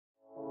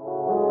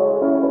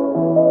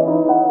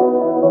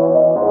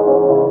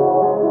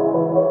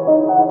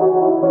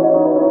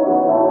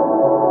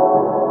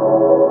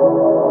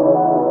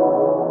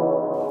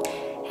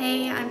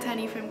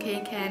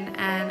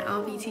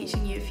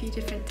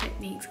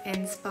techniques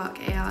in Spark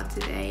AR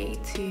today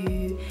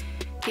to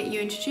get you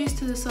introduced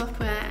to the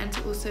software and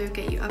to also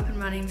get you up and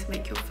running to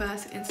make your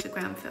first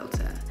Instagram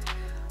filter.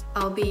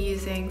 I'll be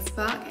using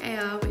Spark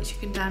AR, which you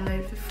can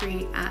download for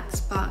free at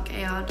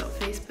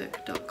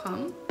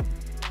sparkar.facebook.com,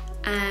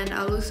 and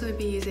I'll also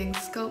be using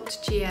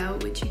Sculpt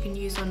GL, which you can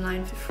use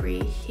online for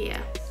free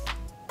here.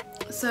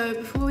 So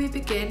before we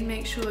begin,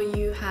 make sure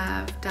you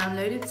have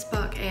downloaded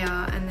Spark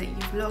AR and that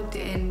you've logged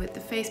in with the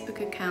Facebook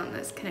account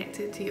that's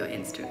connected to your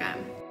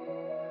Instagram.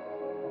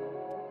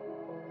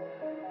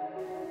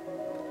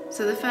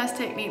 So the first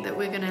technique that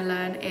we're going to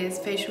learn is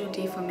facial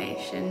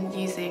deformation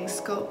using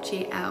Sculpt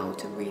GL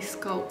to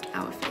resculpt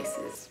our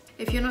faces.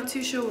 If you're not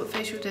too sure what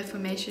facial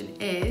deformation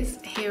is,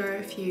 here are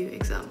a few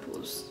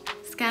examples.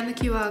 Scan the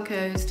QR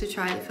codes to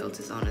try the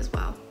filters on as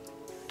well.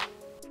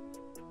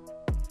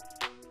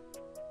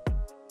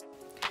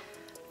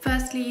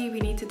 Firstly, we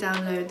need to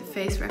download the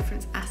face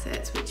reference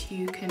assets, which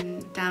you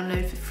can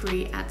download for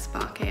free at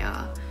Spark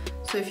AR.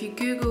 So if you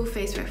Google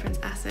face reference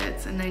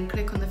assets and then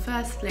click on the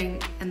first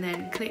link and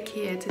then click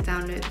here to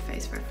download the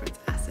face reference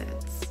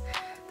assets.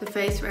 The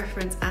face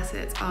reference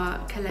assets are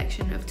a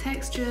collection of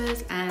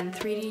textures and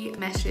 3D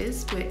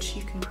meshes which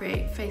you can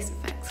create face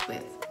effects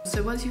with.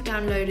 So once you've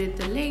downloaded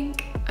the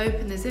link,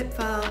 open the zip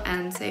file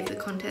and save the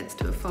contents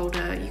to a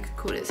folder. You could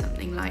call it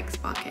something like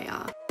Spark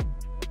AR.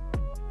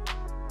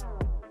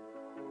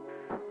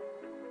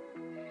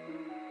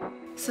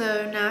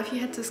 So now if you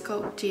head to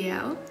Sculpt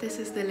GL, this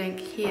is the link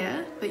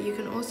here, but you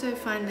can also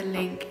find the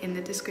link in the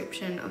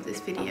description of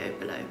this video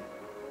below.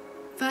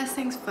 First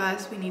things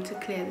first, we need to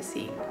clear the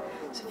scene.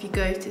 So if you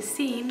go to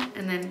Scene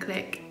and then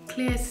click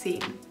Clear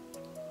Scene.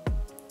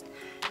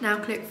 Now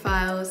click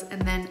Files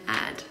and then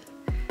Add.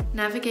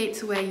 Navigate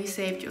to where you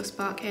saved your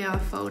Spark AR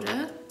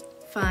folder,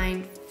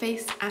 find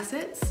Face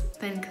Assets,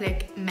 then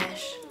click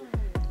Mesh.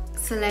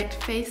 Select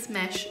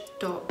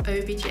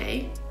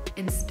facemesh.obj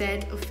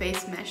instead of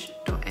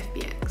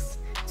facemesh.fbx.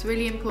 It's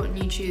really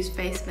important you choose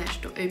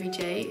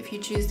facemesh.obj. If you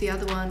choose the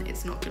other one,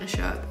 it's not going to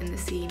show up in the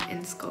scene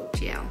in Sculpt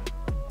GL.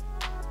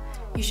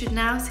 You should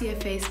now see a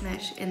face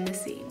mesh in the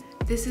scene.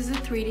 This is a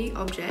 3D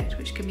object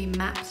which can be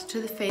mapped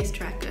to the face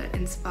tracker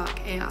in Spark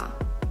AR.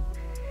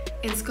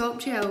 In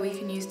Sculpt GL, we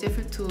can use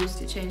different tools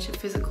to change the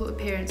physical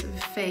appearance of a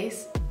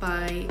face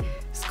by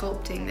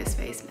sculpting this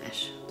face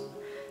mesh.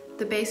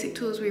 The basic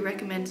tools we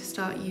recommend to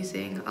start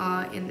using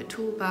are in the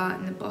toolbar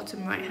in the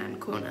bottom right hand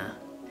corner.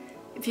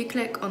 If you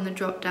click on the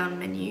drop down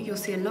menu, you'll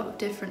see a lot of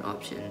different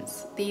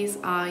options. These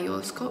are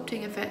your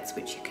sculpting effects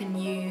which you can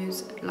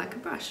use like a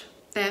brush.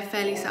 They're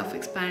fairly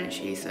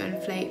self-explanatory, so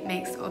inflate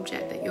makes the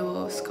object that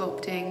you're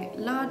sculpting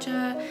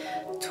larger,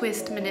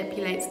 twist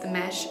manipulates the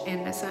mesh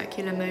in a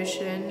circular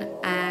motion,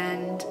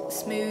 and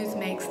smooth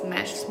makes the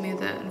mesh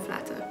smoother and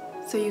flatter.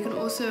 So you can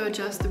also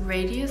adjust the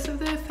radius of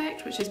the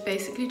effect, which is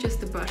basically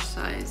just the brush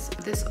size.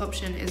 This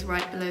option is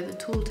right below the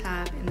tool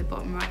tab in the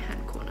bottom right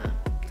hand corner.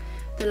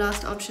 The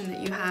last option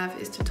that you have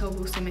is to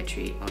toggle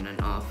symmetry on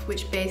and off,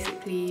 which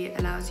basically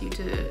allows you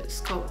to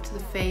sculpt the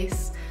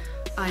face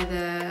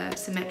either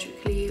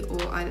symmetrically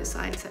or either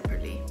side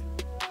separately.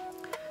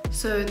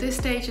 So this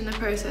stage in the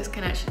process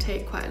can actually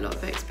take quite a lot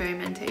of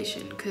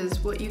experimentation, because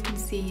what you can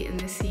see in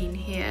the scene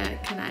here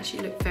can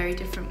actually look very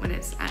different when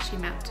it's actually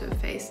mapped to a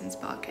face in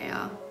Spark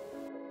AR.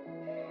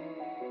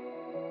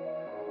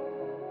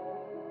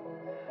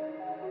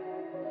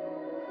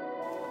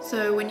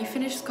 So when you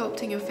finish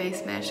sculpting your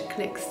face mesh,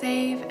 click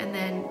Save and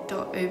then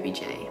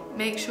 .obj.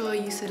 Make sure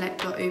you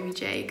select .obj,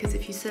 because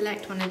if you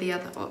select one of the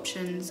other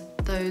options,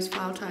 those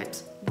file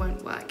types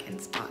won't work in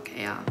Spark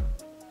AR.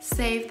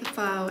 Save the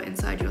file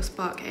inside your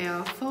Spark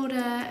AR folder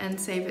and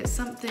save it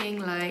something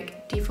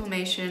like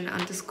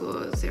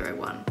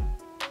Deformation_01.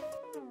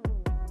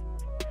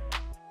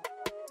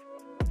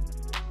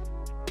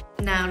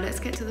 Now let's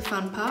get to the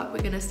fun part. We're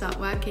going to start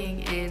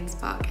working in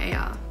Spark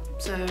AR.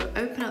 So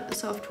open up the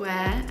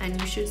software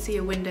and you should see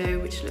a window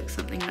which looks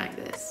something like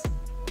this.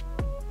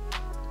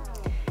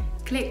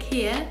 Click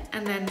here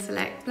and then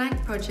select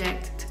Blank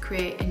Project to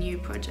create a new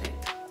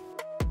project.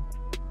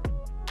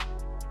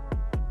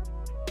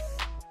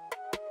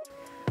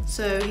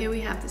 So here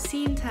we have the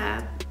Scene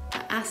tab,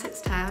 the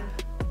Assets tab,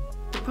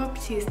 the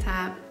Properties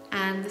tab,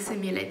 and the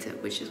Simulator,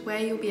 which is where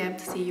you'll be able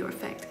to see your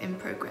effect in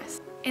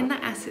progress. In the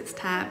Assets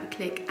tab,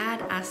 click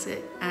Add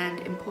Asset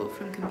and Import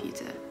from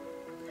Computer.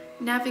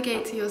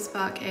 Navigate to your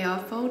Spark AR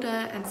folder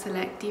and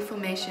select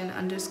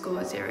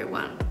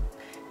Deformation_01.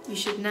 You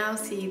should now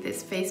see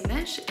this face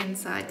mesh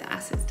inside the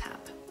Assets tab.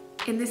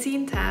 In the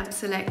Scene tab,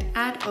 select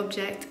Add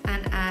Object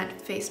and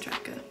add Face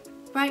Tracker.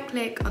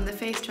 Right-click on the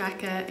face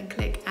tracker and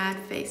click Add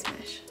Face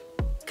Mesh.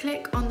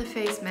 Click on the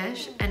face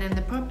mesh and in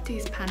the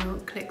Properties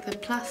panel, click the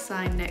plus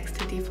sign next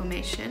to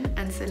Deformation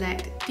and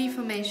select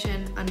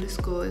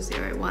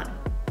Deformation_01.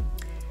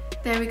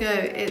 There we go,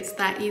 it's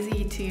that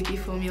easy to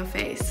deform your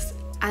face.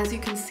 As you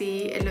can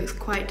see, it looks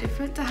quite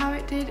different to how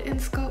it did in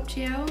Sculpt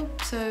GL,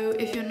 so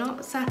if you're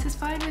not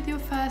satisfied with your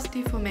first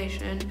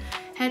deformation,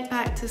 head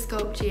back to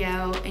Sculpt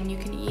GL and you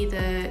can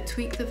either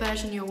tweak the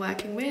version you're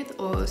working with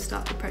or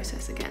start the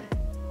process again.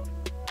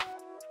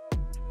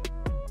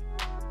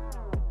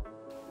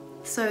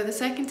 So the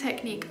second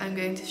technique I'm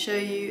going to show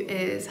you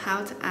is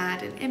how to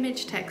add an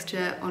image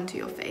texture onto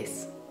your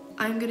face.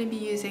 I'm going to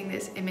be using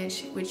this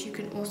image, which you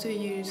can also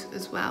use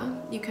as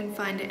well. You can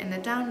find it in the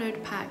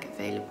download pack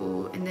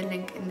available in the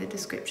link in the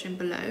description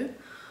below,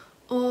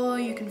 or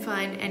you can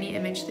find any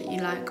image that you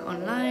like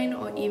online,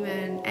 or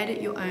even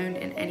edit your own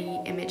in any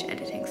image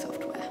editing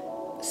software.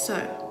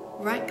 So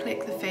right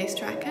click the face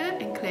tracker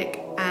and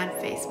click Add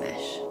Face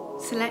Mesh.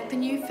 Select the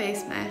new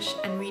face mesh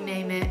and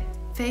rename it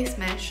face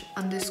mesh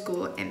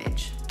 _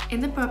 image. In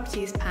the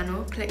properties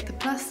panel, click the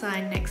plus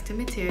sign next to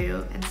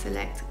material and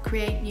select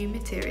create new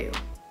material.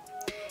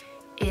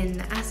 In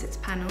the assets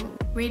panel,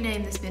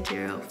 rename this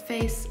material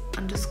face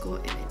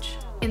 _ image.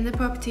 In the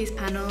properties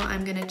panel,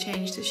 I'm going to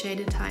change the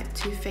shader type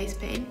to face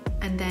paint,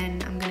 and then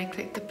I'm going to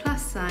click the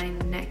plus sign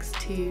next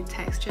to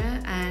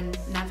texture and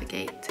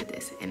navigate to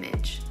this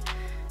image.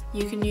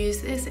 You can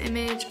use this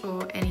image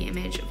or any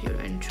image of your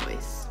own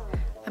choice.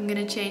 I'm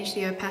going to change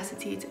the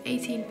opacity to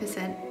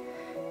 18%,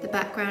 the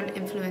background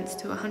influence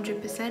to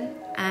 100%,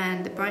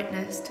 and the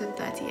brightness to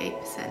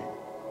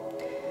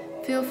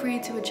 38%. Feel free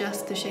to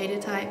adjust the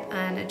shader type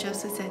and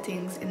adjust the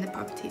settings in the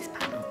properties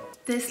panel.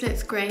 This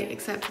looks great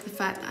except for the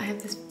fact that I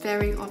have this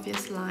very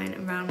obvious line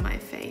around my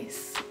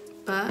face,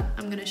 but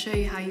I'm going to show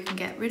you how you can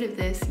get rid of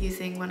this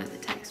using one of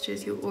the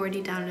textures you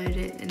already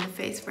downloaded in the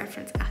face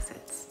reference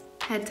assets.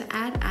 Head to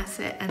Add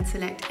Asset and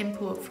select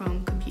Import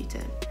from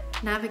Computer.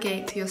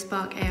 Navigate to your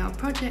Spark AR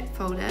project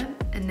folder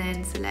and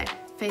then select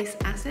Face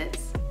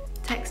Assets,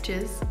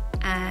 Textures,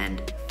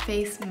 and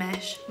Face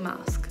Mesh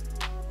Mask.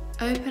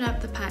 Open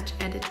up the patch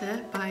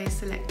editor by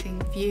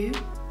selecting View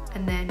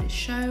and then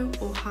Show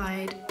or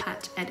Hide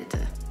Patch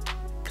Editor.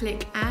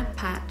 Click Add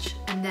Patch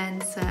and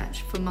then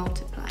search for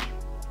Multiply.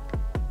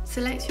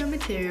 Select your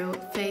material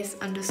face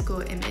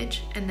 _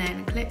 image and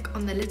then click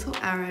on the little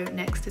arrow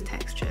next to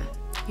texture.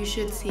 You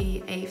should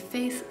see a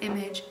face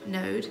image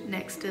node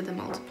next to the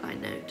multiply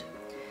node.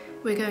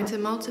 We're going to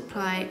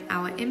multiply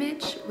our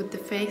image with the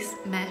face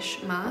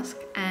mesh mask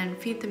and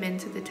feed them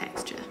into the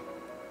texture.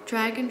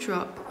 Drag and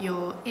drop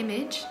your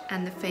image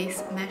and the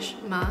face mesh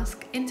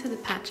mask into the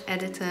patch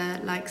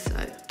editor like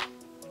so.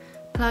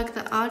 Plug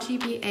the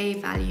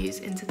RGBA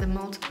values into the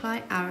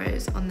multiply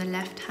arrows on the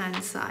left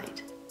hand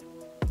side.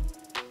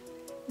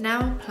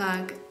 Now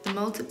plug the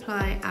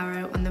multiply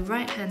arrow on the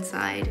right hand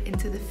side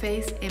into the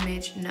face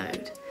image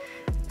node.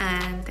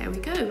 And there we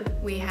go,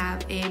 we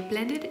have a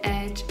blended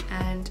edge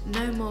and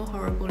no more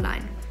horrible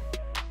line.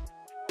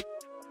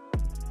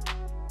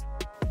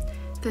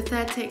 The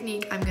third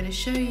technique I'm going to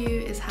show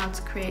you is how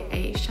to create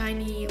a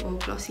shiny or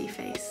glossy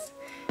face.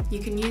 You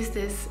can use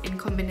this in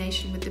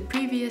combination with the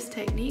previous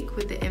technique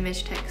with the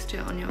image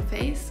texture on your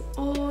face,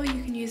 or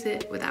you can use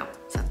it without,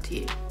 it's up to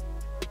you.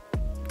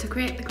 To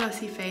create the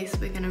glossy face,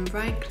 we're going to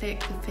right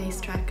click the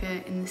face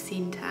tracker in the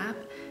Scene tab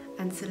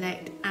and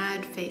select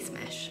Add Face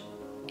Mesh.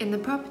 In the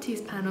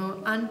Properties panel,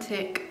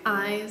 untick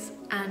Eyes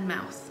and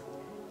Mouth.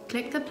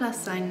 Click the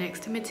plus sign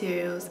next to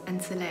Materials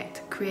and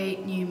select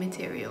Create New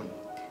Material.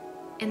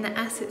 In the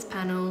Assets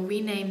panel,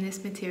 rename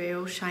this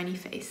material Shiny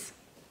Face.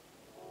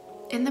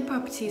 In the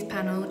Properties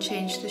panel,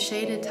 change the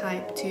shader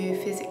type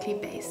to Physically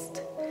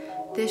Based.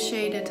 This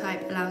shader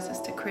type allows us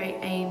to create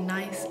a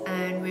nice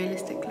and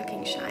realistic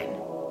looking shine.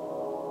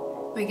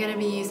 We're going to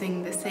be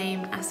using the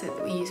same asset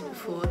that we used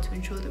before to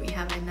ensure that we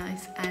have a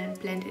nice and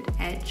blended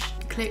edge.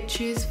 Click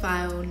Choose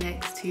File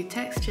next to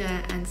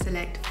Texture and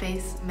select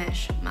Face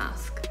Mesh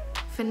Mask.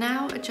 For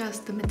now,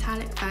 adjust the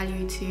metallic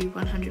value to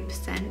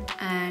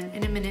 100%, and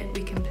in a minute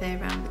we can play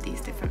around with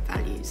these different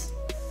values.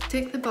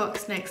 Tick the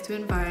box next to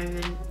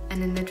Environment,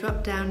 and in the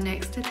drop down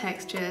next to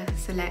Texture,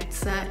 select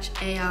Search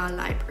AR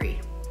Library.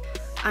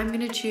 I'm going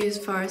to choose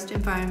Forest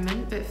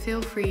Environment, but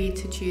feel free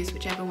to choose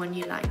whichever one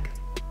you like.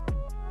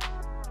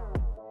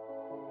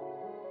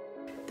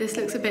 This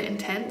looks a bit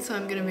intense, so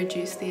I'm going to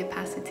reduce the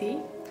opacity.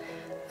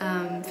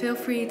 Feel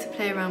free to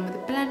play around with the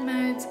blend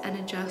modes and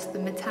adjust the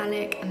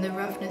metallic and the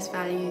roughness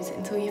values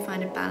until you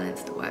find a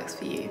balance that works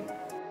for you.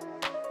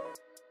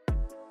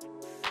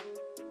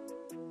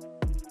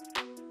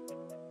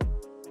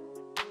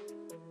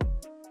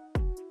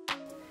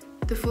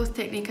 The fourth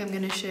technique I'm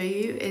going to show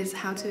you is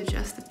how to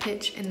adjust the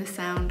pitch and the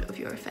sound of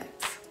your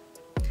effects.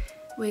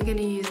 We're going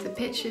to use the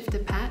pitch shifter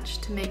patch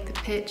to make the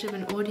pitch of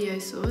an audio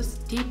source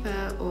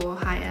deeper or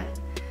higher.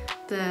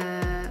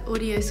 The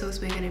audio source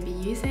we're going to be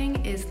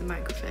using is the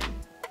microphone.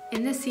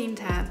 In the Scene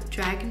tab,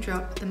 drag and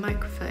drop the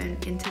microphone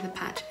into the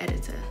patch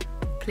editor.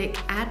 Click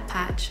Add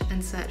Patch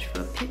and search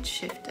for Pitch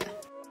Shifter.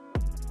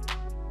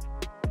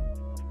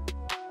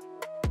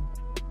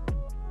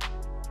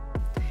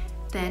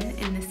 Then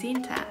in the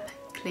Scene tab,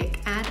 click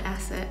Add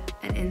Asset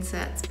and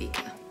insert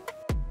Speaker.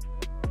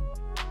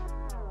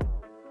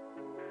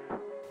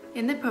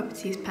 In the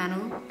Properties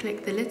panel,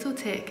 click the little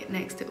tick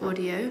next to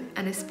Audio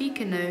and a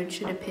speaker node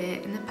should appear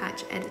in the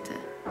patch editor.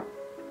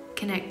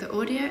 Connect the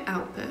audio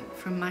output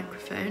from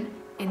microphone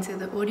into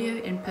the audio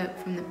input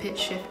from the pitch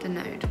shifter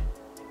node.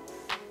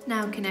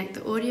 Now connect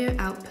the audio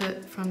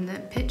output from the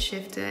pitch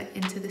shifter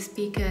into the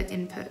speaker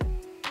input.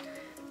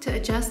 To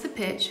adjust the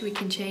pitch, we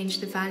can change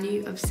the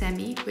value of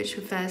semi, which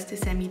refers to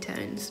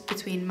semitones,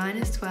 between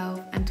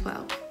 -12 and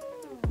 12.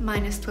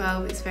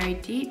 -12 is very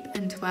deep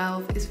and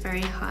 12 is very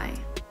high.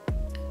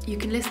 You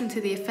can listen to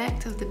the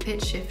effect of the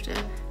pitch shifter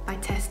by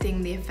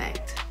testing the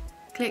effect.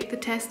 Click the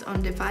test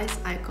on device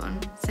icon,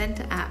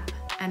 center app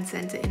and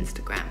center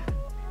Instagram.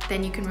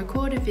 Then you can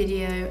record a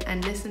video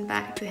and listen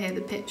back to hear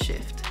the pitch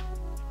shift.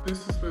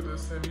 This is with a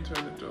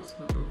semitone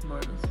adjustment of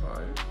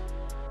 -5.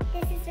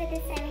 This is with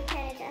a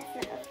semitone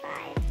adjustment of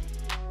 5.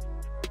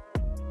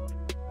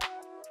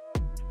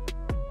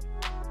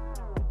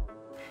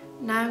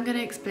 Now I'm going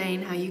to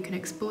explain how you can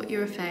export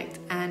your effect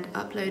and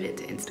upload it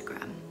to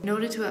Instagram. In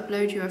order to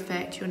upload your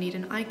effect, you'll need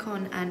an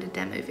icon and a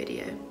demo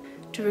video.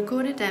 To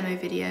record a demo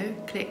video,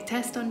 click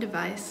Test on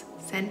Device,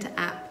 Center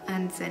App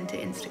and Center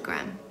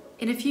Instagram.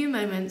 In a few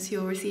moments,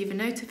 you'll receive a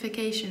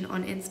notification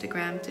on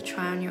Instagram to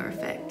try on your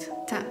effect.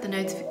 Tap the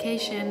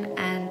notification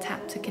and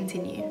tap to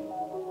continue.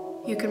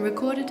 You can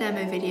record a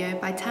demo video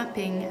by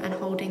tapping and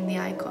holding the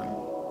icon.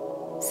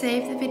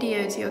 Save the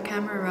video to your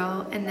camera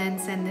roll and then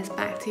send this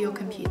back to your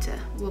computer.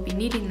 We'll be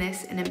needing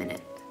this in a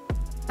minute.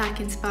 Back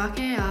in Spark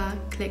AR,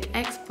 click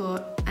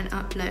Export and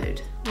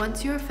Upload.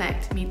 Once your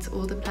effect meets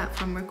all the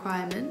platform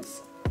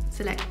requirements,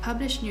 select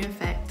Publish New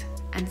Effect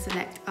and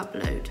select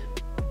Upload.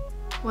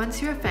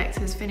 Once your effect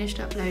has finished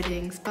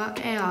uploading,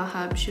 Spark AR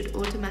Hub should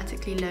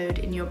automatically load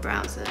in your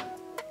browser.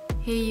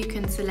 Here you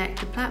can select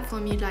the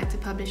platform you'd like to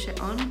publish it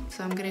on,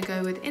 so I'm going to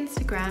go with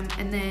Instagram,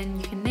 and then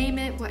you can name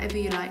it whatever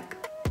you like.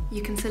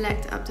 You can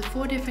select up to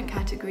 4 different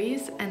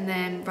categories and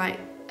then write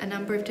a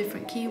number of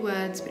different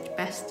keywords which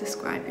best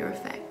describe your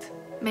effect.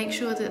 Make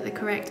sure that the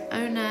correct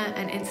owner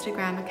and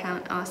Instagram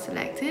account are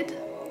selected.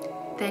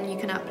 Then you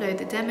can upload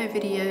the demo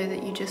video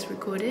that you just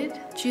recorded,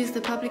 choose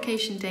the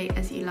publication date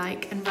as you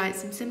like, and write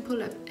some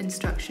simple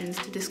instructions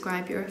to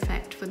describe your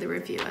effect for the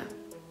reviewer.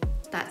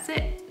 That's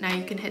it, now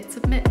you can hit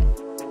submit.